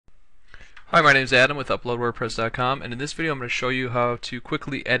Hi, my name is Adam with Wordpress.com, and in this video I'm going to show you how to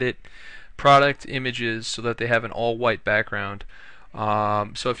quickly edit product images so that they have an all-white background.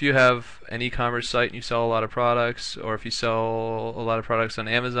 So if you have an e-commerce site and you sell a lot of products, or if you sell a lot of products on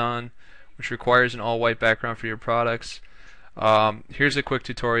Amazon, which requires an all-white background for your products, here's a quick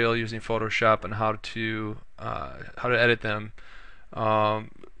tutorial using Photoshop on how to edit them.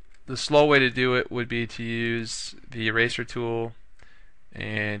 The slow way to do it would be to use the eraser tool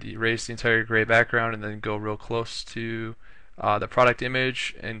and erase the entire gray background and then go real close to the product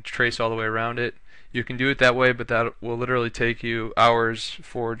image and trace all the way around it. You can do it that way, but that will literally take you hours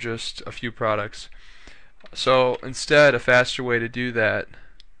for just a few products. So instead, a faster way to do that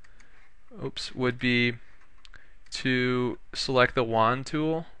would be to select the wand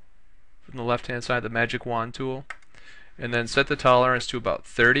tool from the left hand side, the magic wand tool, and then set the tolerance to about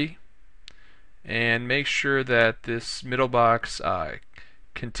 30, and make sure that this middle box,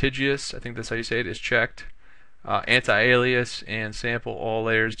 contiguous, I think that's how you say it, is checked. Anti-alias and sample all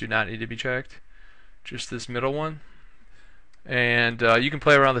layers do not need to be checked, just this middle one. And you can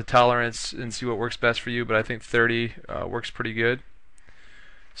play around with the tolerance and see what works best for you, but I think 30 works pretty good.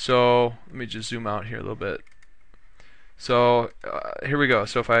 So let me just zoom out here a little bit. So here we go.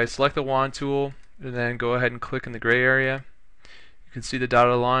 So if I select the wand tool and then go ahead and click in the gray area, you can see the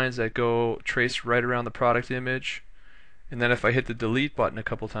dotted lines that go trace right around the product image. And then if I hit the delete button a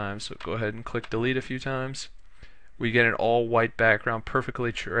couple times, so go ahead and click delete a few times, we get an all white background,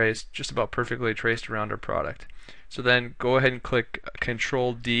 perfectly traced, just about perfectly traced around our product. So then go ahead and click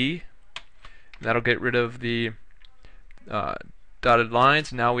Control D, and that'll get rid of the dotted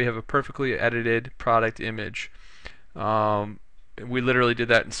lines. Now we have a perfectly edited product image. We literally did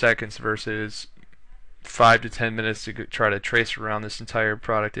that in seconds versus 5 to 10 minutes to try to trace around this entire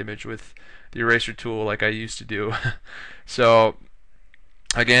product image with the eraser tool like I used to do. So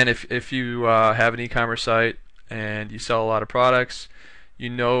again, if you have an e-commerce site and you sell a lot of products, you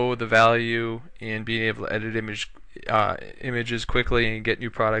know the value in being able to edit images quickly and get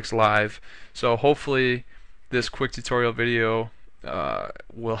new products live. So hopefully this quick tutorial video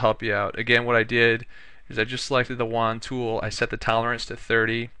will help you out. Again, what I did is I just selected the wand tool, I set the tolerance to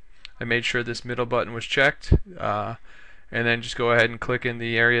 30, I made sure this middle button was checked, and then just go ahead and click in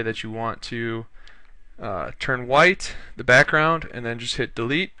the area that you want to turn white, the background, and then just hit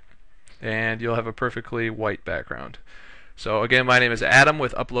delete, and you'll have a perfectly white background. So again, my name is Adam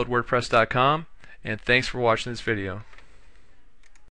with WordPress.com, and thanks for watching this video.